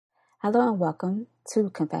Hello and welcome to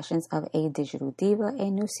Confessions of a Digital Diva, a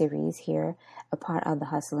new series here, a part of the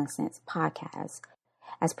Hustle and Sense podcast.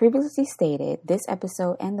 As previously stated, this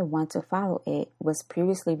episode and the one to follow it was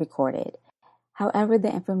previously recorded. However,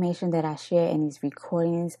 the information that I share in these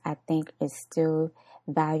recordings I think is still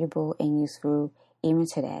valuable and useful even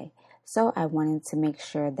today. So I wanted to make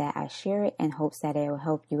sure that I share it in hopes that it will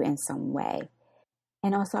help you in some way.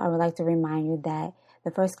 And also, I would like to remind you that the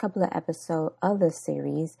first couple of episodes of this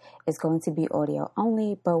series is going to be audio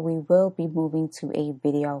only, but we will be moving to a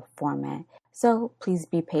video format. So please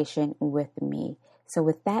be patient with me. So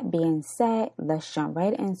with that being said, let's jump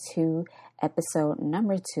right into episode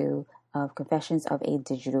number 2 of Confessions of a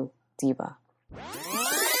Digital Diva.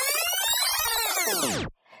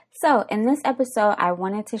 So in this episode, I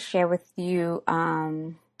wanted to share with you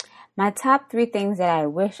my top 3 things that I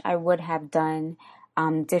wish I would have done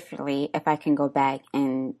differently if I can go back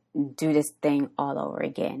and do this thing all over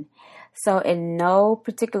again. So in no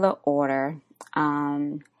particular order,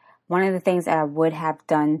 one of the things that I would have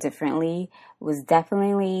done differently was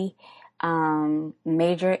definitely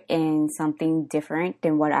major in something different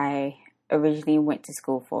than what I originally went to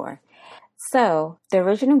school for. So the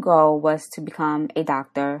original goal was to become a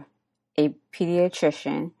doctor, a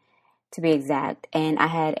pediatrician to be exact, and I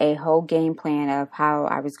had a whole game plan of how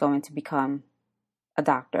I was going to become a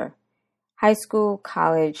doctor. High school,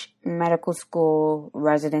 college, medical school,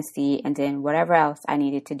 residency, and then whatever else I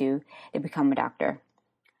needed to do to become a doctor.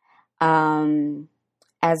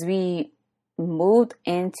 As we moved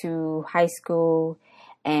into high school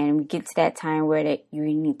and we get to that time where you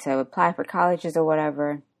need to apply for colleges or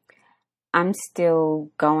whatever, I'm still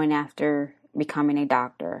going after becoming a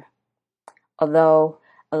doctor. Although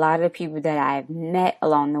a lot of the people that I've met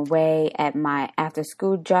along the way at my after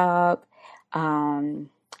school job, and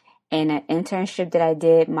an internship that I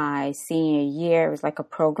did my senior year, it was like a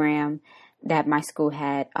program that my school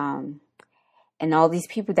had, and all these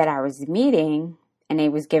people that I was meeting, and they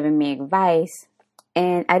was giving me advice,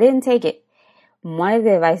 and I didn't take it. One of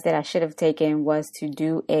the advice that I should have taken was to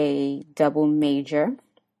do a double major,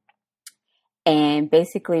 and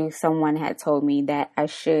basically someone had told me that I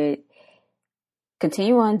should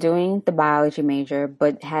continue on doing the biology major,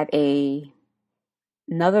 but have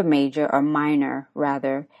another major or minor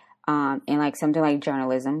rather, in like something like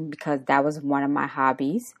journalism, because that was one of my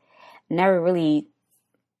hobbies. Never really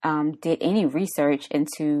did any research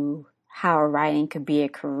into how writing could be a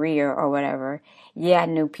career or whatever. Yeah, I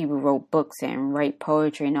knew people wrote books and write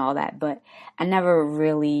poetry and all that, but I never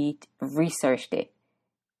really researched it.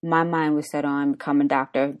 My mind was set on becoming a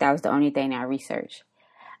doctor. That was the only thing I researched.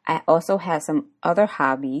 I also had some other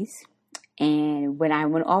hobbies, and when I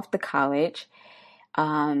went off to college,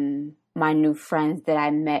 my new friends that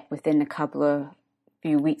I met within a couple of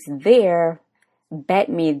few weeks there bet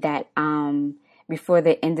me that before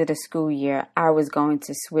the end of the school year, I was going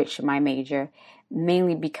to switch my major,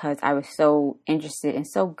 mainly because I was so interested and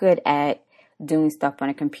so good at doing stuff on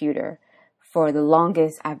a computer. For the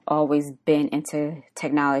longest, I've always been into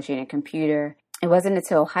technology and a computer. It wasn't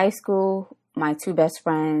until high school, my 2 best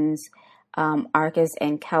friends, Arcus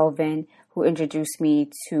and Kelvin, who introduced me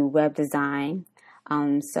to web design.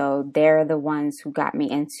 So they're the ones who got me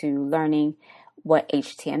into learning what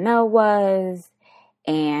HTML was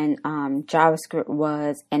and JavaScript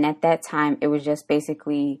was. And at that time, it was just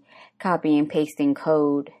basically copy and pasting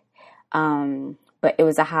code. But it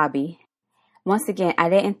was a hobby. Once again, I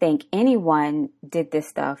didn't think anyone did this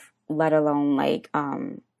stuff, let alone make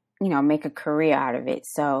a career out of it.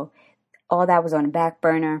 So all that was on the back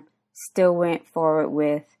burner. Still went forward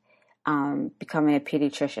with becoming a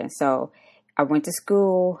pediatrician. So I went to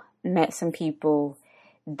school, met some people.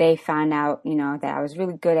 They found out, that I was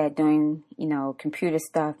really good at doing, computer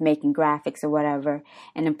stuff, making graphics or whatever,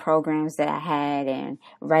 and the programs that I had and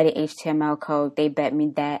writing HTML code. They bet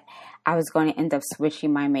me that I was going to end up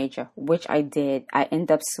switching my major, which I did. I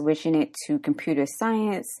ended up switching it to computer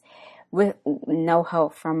science with no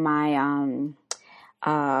help from my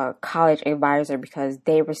college advisor, because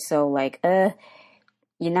they were so like, you're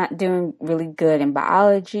not doing really good in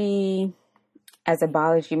biology. As a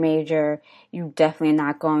biology major, you definitely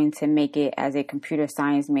not going to make it as a computer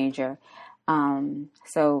science major.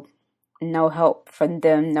 So no help from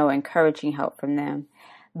them, no encouraging help from them.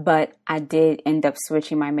 But I did end up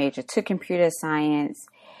switching my major to computer science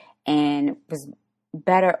and was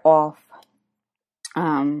better off.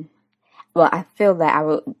 I feel that I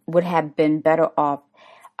would have been better off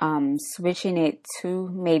switching it to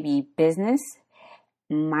maybe business,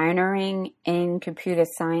 minoring in computer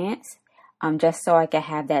science, just so I could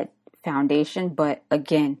have that foundation. But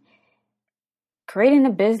again, creating a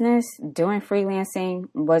business, doing freelancing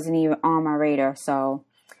wasn't even on my radar. So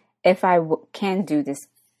if I can do this,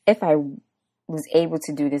 if I was able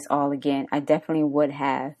to do this all again, I definitely would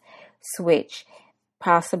have switched,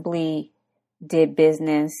 possibly did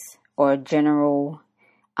business or general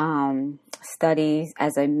studies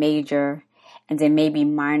as a major, and then maybe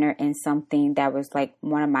minor in something that was like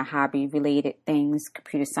one of my hobby related things,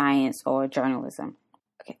 computer science or journalism.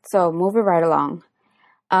 Okay, so moving right along.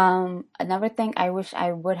 Another thing I wish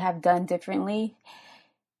I would have done differently,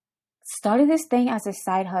 started this thing as a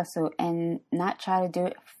side hustle and not try to do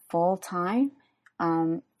it full time,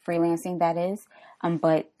 freelancing that is.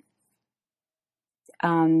 But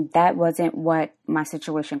that wasn't what my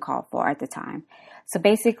situation called for at the time. So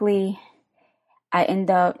basically, I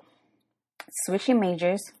ended up switching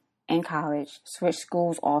majors in college, switched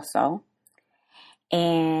schools also.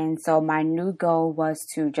 And so my new goal was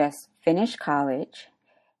to just finish college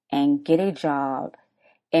and get a job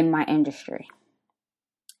in my industry.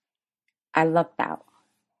 I lucked out.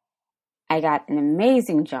 I got an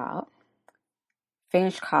amazing job,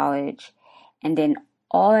 finished college, and then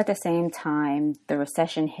all at the same time, the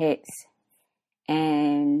recession hits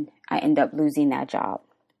and I end up losing that job.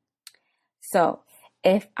 So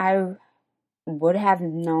if I would have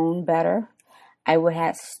known better, I would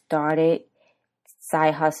have started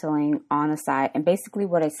side hustling on the side. And basically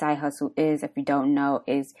what a side hustle is, if you don't know,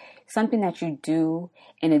 is something that you do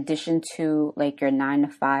in addition to like your 9 to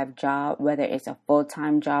 5 job, whether it's a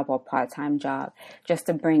full-time job or part-time job, just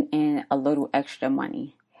to bring in a little extra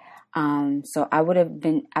money. So I would have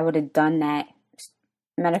done that.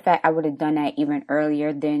 Matter of fact, I would have done that even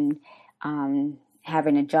earlier than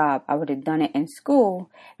having a job. I would have done it in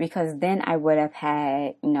school because then I would have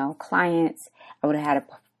had, clients. I would have had a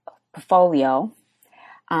portfolio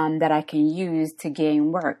that I can use to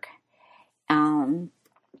gain work.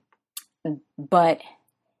 But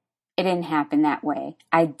it didn't happen that way.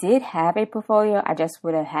 I did have a portfolio. I just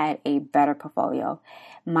would have had a better portfolio.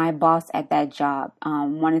 My boss at that job,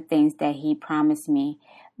 one of the things that he promised me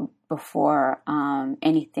before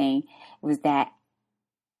anything was that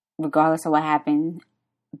regardless of what happened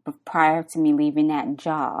prior to me leaving that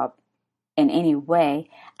job in any way,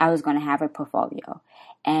 I was going to have a portfolio.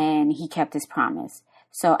 And he kept his promise.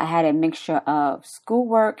 So I had a mixture of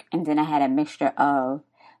schoolwork and then I had a mixture of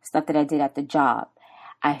stuff that I did at the job.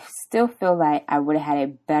 I still feel like I would have had a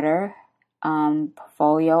better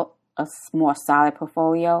portfolio, a more solid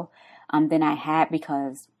portfolio than I had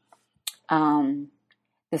because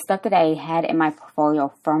the stuff that I had in my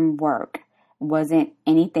portfolio from work wasn't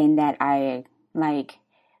anything that I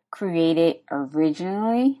created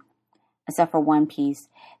originally, except for one piece.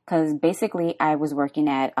 Because basically I was working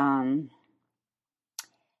at a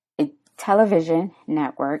television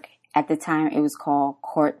network. At the time it was called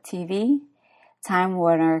Court TV. Time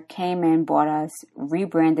Warner came in, bought us,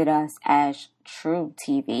 rebranded us as True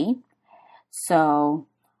TV. So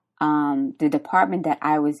the department that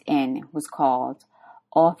I was in was called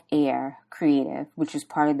Off-Air Creative, which was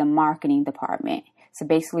part of the marketing department. So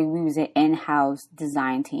basically we was an in-house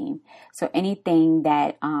design team. So anything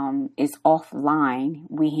that is offline,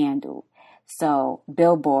 we handled. So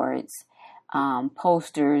billboards,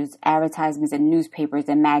 posters, advertisements in newspapers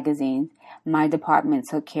and magazines, my department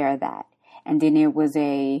took care of that. And then there was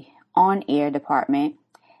a on-air department.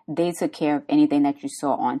 They took care of anything that you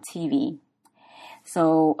saw on TV.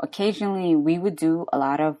 So occasionally we would do a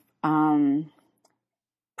lot of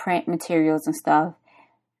print materials and stuff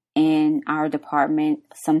in our department.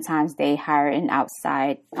 Sometimes they hire an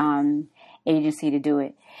outside agency to do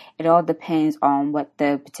it. It all depends on what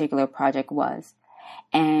the particular project was.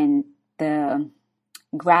 And the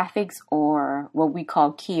graphics, or what we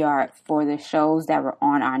call key art, for the shows that were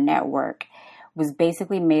on our network was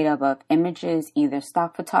basically made up of images, either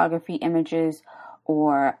stock photography images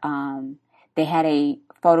or they had a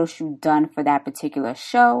photo shoot done for that particular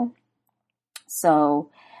show. So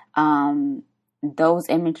those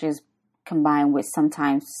images combined with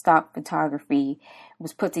sometimes stock photography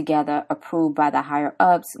was put together, approved by the higher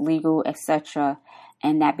ups, legal, etc.,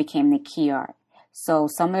 and that became the key art. So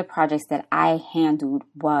some of the projects that I handled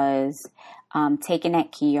was taking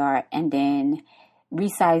that key art and then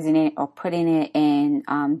resizing it or putting it in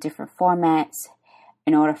different formats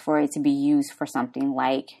in order for it to be used for something.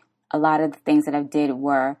 Like a lot of the things that I did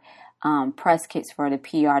were press kits for the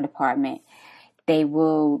PR department. They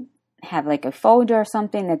will have like a folder or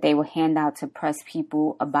something that they will hand out to press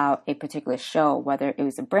people about a particular show, whether it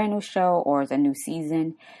was a brand new show or it's a new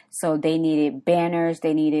season. So they needed banners,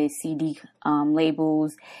 they needed CD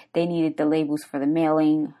labels, they needed the labels for the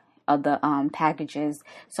mailing of the packages.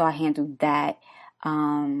 So I handled that.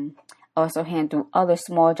 Also handle other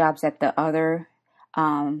small jobs that the other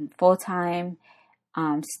full-time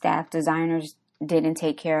staff designers didn't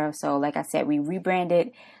take care of. So like I said, we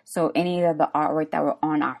rebranded. So any of the artwork that were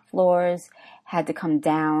on our floors had to come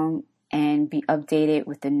down and be updated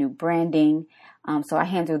with the new branding. So I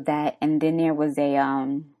handled that. And then there was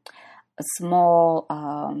a small,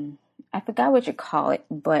 I forgot what you call it,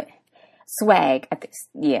 but swag.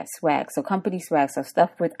 Yeah, swag. So company swag. So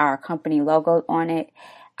stuff with our company logo on it.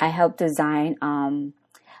 I helped design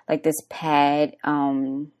like this pad.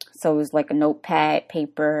 So it was like a notepad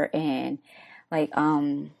paper and like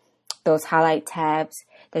those highlight tabs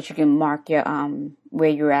that you can mark your where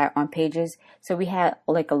you're at on pages. So we had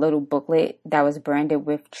like a little booklet that was branded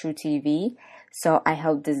with True TV. So I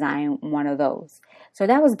helped design one of those. So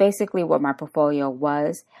that was basically what my portfolio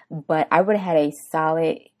was, but I would have had a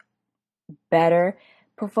solid, better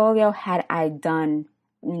portfolio had I done,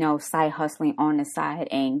 side hustling on the side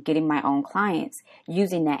and getting my own clients,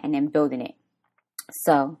 using that and then building it.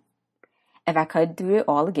 So if I could do it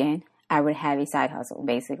all again, I would have a side hustle,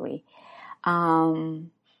 basically.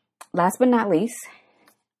 Last but not least,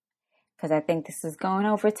 because I think this is going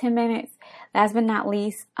over 10 minutes. Last but not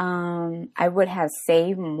least, I would have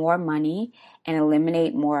saved more money and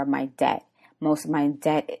eliminate more of my debt. Most of my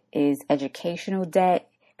debt is educational debt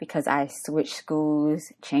because I switched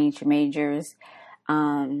schools, changed majors.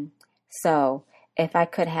 So if I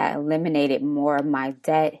could have eliminated more of my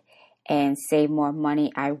debt and save more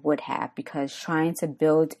money, I would have, because trying to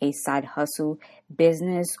build a side hustle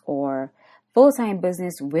business or full-time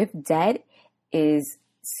business with debt is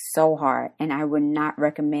so hard, and I would not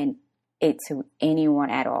recommend it to anyone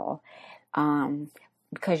at all,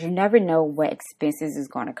 because you never know what expenses is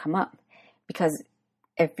going to come up. Because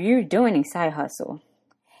if you're doing a side hustle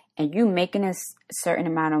and you're making a certain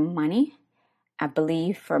amount of money, I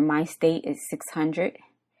believe for my state is 600.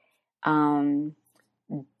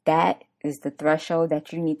 That is the threshold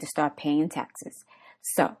that you need to start paying taxes.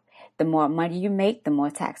 So the more money you make, the more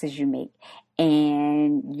taxes you make,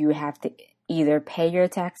 and you have to either pay your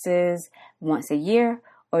taxes once a year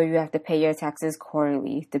or you have to pay your taxes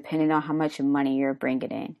quarterly, depending on how much money you're bringing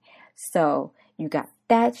in. So you got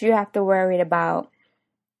that you have to worry about.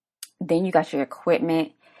 Then you got your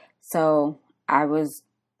equipment. So I was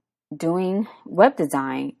doing web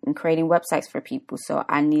design and creating websites for people. So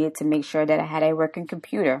I needed to make sure that I had a working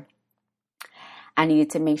computer. I needed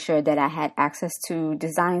to make sure that I had access to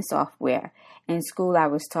design software. In school, I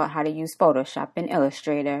was taught how to use Photoshop and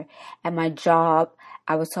Illustrator. At my job,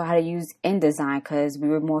 I was taught how to use InDesign because we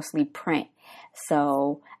were mostly print.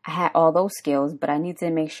 So I had all those skills, but I needed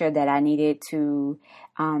to make sure that I needed to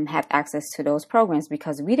have access to those programs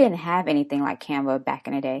because we didn't have anything like Canva back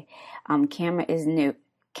in the day. Canva is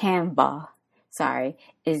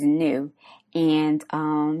new. And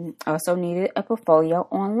I also needed a portfolio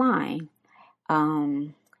online.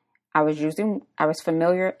 I was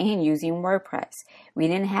familiar in using WordPress. We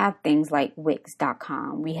didn't have things like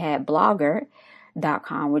Wix.com. We had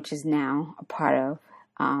Blogger.com, which is now a part of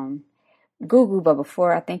Google, but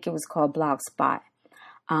before I think it was called Blogspot.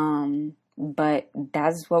 But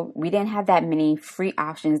that's what we didn't have that many free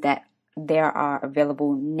options that there are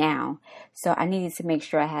available now. So I needed to make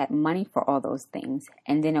sure I had money for all those things.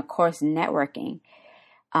 And then of course, networking.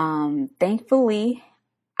 Thankfully,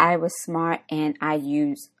 I was smart and I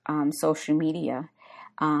used social media.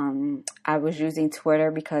 I was using Twitter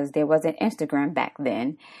because there wasn't Instagram back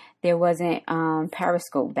then. There wasn't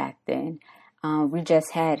Periscope back then. We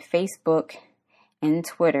just had Facebook and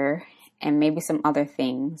Twitter and maybe some other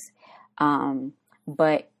things.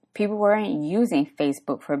 But people weren't using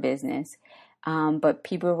Facebook for business. But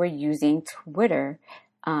people were using Twitter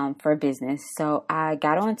for business. So I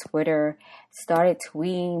got on Twitter, started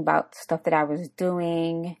tweeting about stuff that I was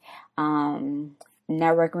doing,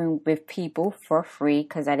 networking with people for free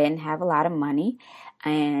because I didn't have a lot of money,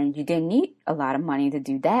 and you didn't need a lot of money to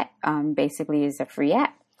do that. Basically, it's a free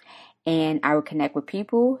app, and I would connect with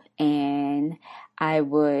people, and I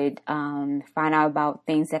would find out about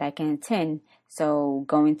things that I can attend. So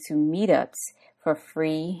going to meetups for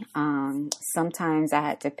free. Sometimes I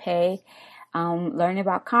had to pay. Learning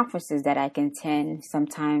about conferences that I can attend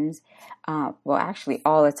sometimes, actually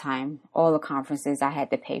all the time, all the conferences I had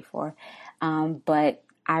to pay for. But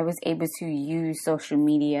I was able to use social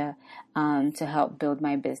media to help build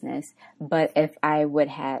my business. But if I would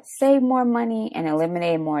have saved more money and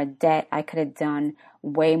eliminated more debt, I could have done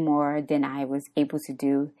way more than I was able to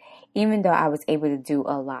do, even though I was able to do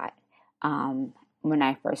a lot when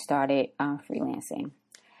I first started freelancing.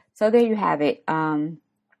 So there you have it.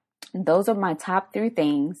 Those are my top 3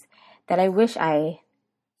 things that I wish I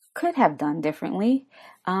could have done differently.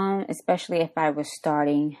 especially if I was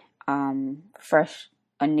starting fresh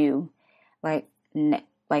anew, like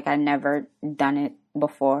I never done it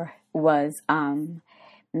before, was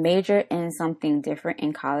major in something different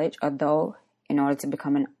in college. Although in order to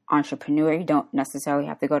become an entrepreneur, you don't necessarily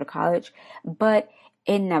have to go to college, but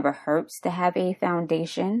it never hurts to have a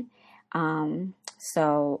foundation.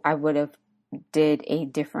 So I would have did a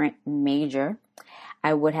different major.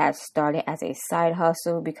 I would have started as a side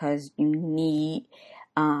hustle because you need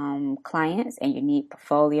clients and you need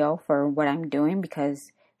portfolio for what I'm doing, because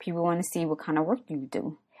people want to see what kind of work you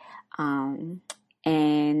do.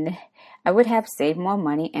 And I would have saved more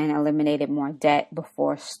money and eliminated more debt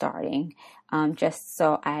before starting, just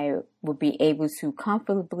so I would be able to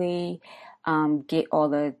comfortably get all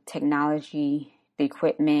the technology, the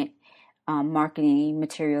equipment, marketing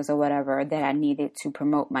materials or whatever that I needed to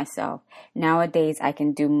promote myself. Nowadays, I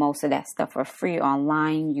can do most of that stuff for free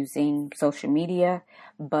online using social media.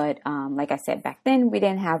 But like I said, back then, we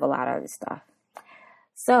didn't have a lot of this stuff.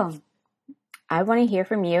 So I want to hear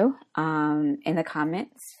from you in the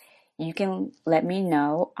comments. You can let me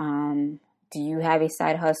know, do you have a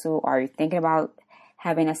side hustle? Are you thinking about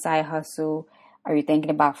having a side hustle? Are you thinking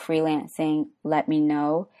about freelancing? Let me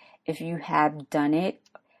know. If you have done it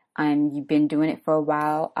and you've been doing it for a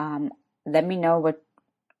while, let me know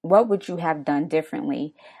what would you have done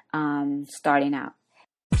differently starting out.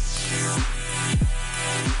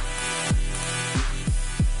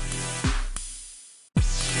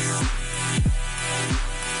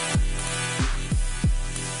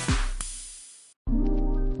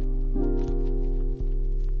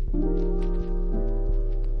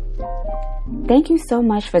 Thank you so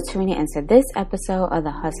much for tuning into this episode of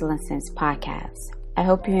the Hustle and Sense podcast. I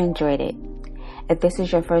hope you enjoyed it. If this is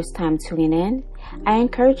your first time tuning in, I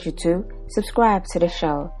encourage you to subscribe to the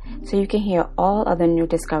show so you can hear all of the new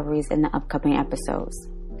discoveries in the upcoming episodes.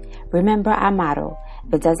 Remember our motto: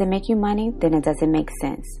 if it doesn't make you money, then it doesn't make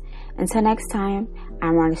sense. Until next time,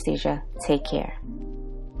 I'm Anastasia. Take care.